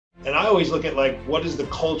And I always look at like, what is the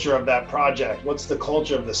culture of that project? What's the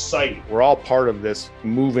culture of the site? We're all part of this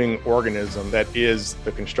moving organism that is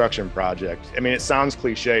the construction project. I mean, it sounds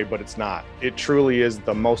cliche, but it's not. It truly is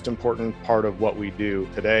the most important part of what we do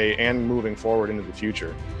today and moving forward into the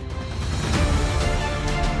future.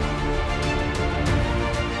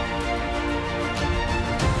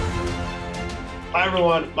 Hi,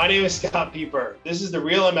 everyone. My name is Scott Peper. This is the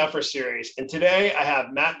Real MF'ERs series. And today I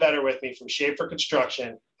have Matt Vetter with me from Schafer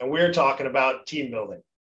Construction, and we're talking about team building.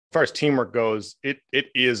 As far as teamwork goes, it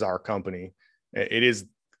is our company. It is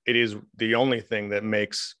the only thing that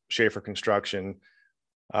makes Schafer Construction.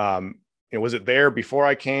 Was it there before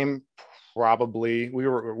I came? Probably. We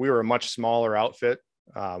were a much smaller outfit.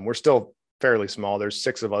 We're still fairly small. There's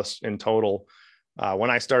 6 of us in total.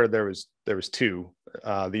 When I started, there was 2,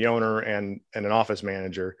 the owner and an office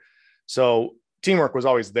manager. So teamwork was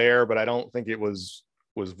always there, but I don't think it was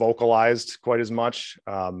vocalized quite as much.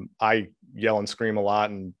 I yell and scream a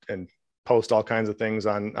lot and post all kinds of things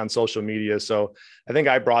on social media. So I think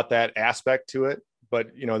I brought that aspect to it,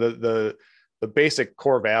 but the basic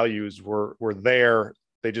core values were there.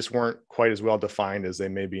 They just weren't quite as well defined as they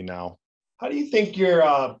may be now. How do you think your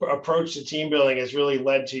approach to team building has really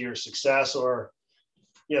led to your success? Or,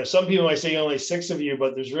 some people might say only 6 of you,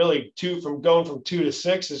 but there's really going from 2 to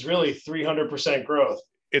 6 is really 300% growth.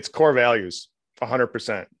 It's core values,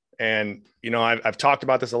 100%. And, I've talked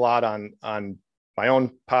about this a lot on my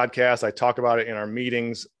own podcast. I talk about it in our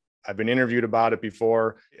meetings. I've been interviewed about it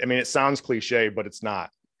before. I mean, it sounds cliche, but it's not.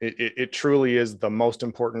 It truly is the most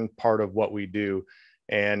important part of what we do.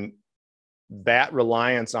 And that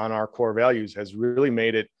reliance on our core values has really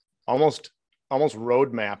made it almost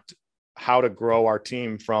roadmapped how to grow our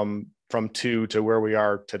team from 2 to where we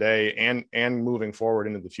are today and moving forward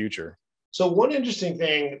into the future. So one interesting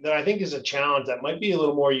thing that I think is a challenge that might be a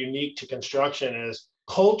little more unique to construction is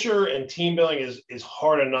culture and team building is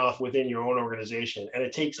hard enough within your own organization. And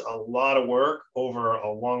it takes a lot of work over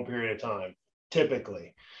a long period of time,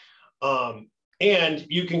 typically. And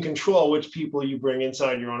you can control which people you bring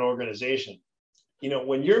inside your own organization.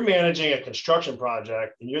 When you're managing a construction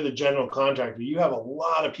project and you're the general contractor, you have a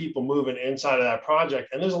lot of people moving inside of that project.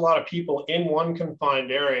 And there's a lot of people in one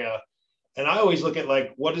confined area. And I always look at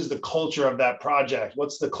like, what is the culture of that project?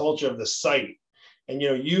 What's the culture of the site? And,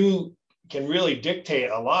 you can really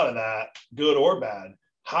dictate a lot of that, good or bad.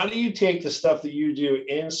 How do you take the stuff that you do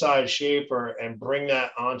inside Schafer and bring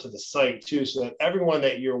that onto the site too, so that everyone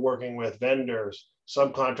that you're working with, vendors,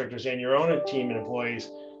 subcontractors, and your own team and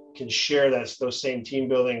employees can share those same team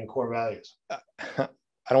building and core values? I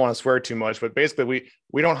don't want to swear too much, but basically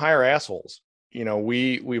we don't hire assholes.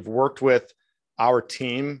 We've worked with our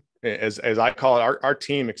team, as I call it. Our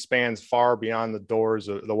team expands far beyond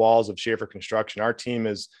the walls of Schafer Construction. Our team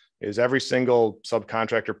is every single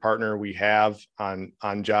subcontractor partner we have on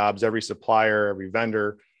jobs, every supplier, every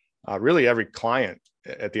vendor, really every client.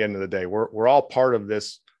 At the end of the day, we're all part of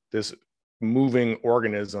this moving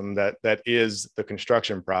organism that is the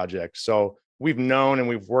construction project. So we've known and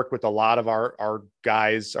we've worked with a lot of our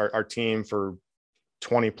guys, our team for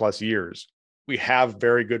 20 plus years. We have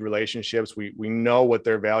very good relationships. We know what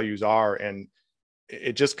their values are. And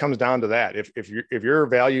it just comes down to that. If your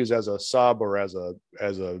values as a sub or as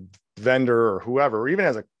a vendor or whoever, or even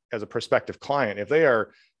as a prospective client, if they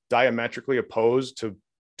are diametrically opposed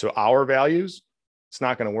to our values, it's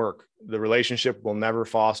not going to work. The relationship will never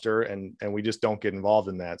foster, and we just don't get involved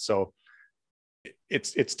in that. So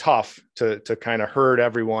it's tough to kind of herd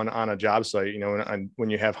everyone on a job site, and when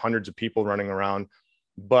you have hundreds of people running around.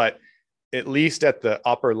 But at least at the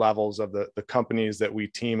upper levels of the companies that we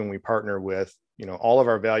team and we partner with, all of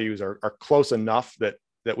our values are close enough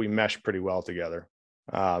that we mesh pretty well together.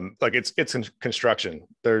 Like it's in construction.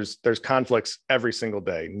 There's conflicts every single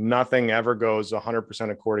day. Nothing ever goes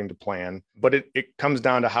 100% according to plan, but it comes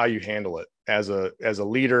down to how you handle it as a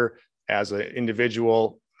leader, as an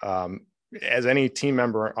individual, as any team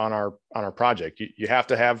member on our project. You have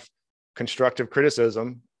to have constructive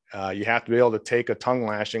criticism. You have to be able to take a tongue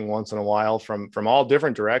lashing once in a while from all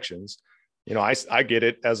different directions. I get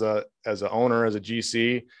it as a owner, as a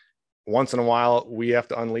GC. Once in a while, we have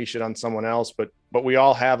to unleash it on someone else, but we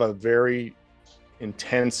all have a very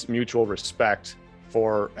intense mutual respect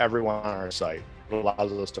for everyone on our site. It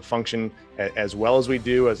allows us to function as well as we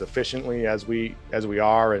do, as efficiently as we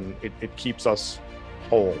are, and it keeps us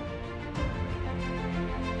whole.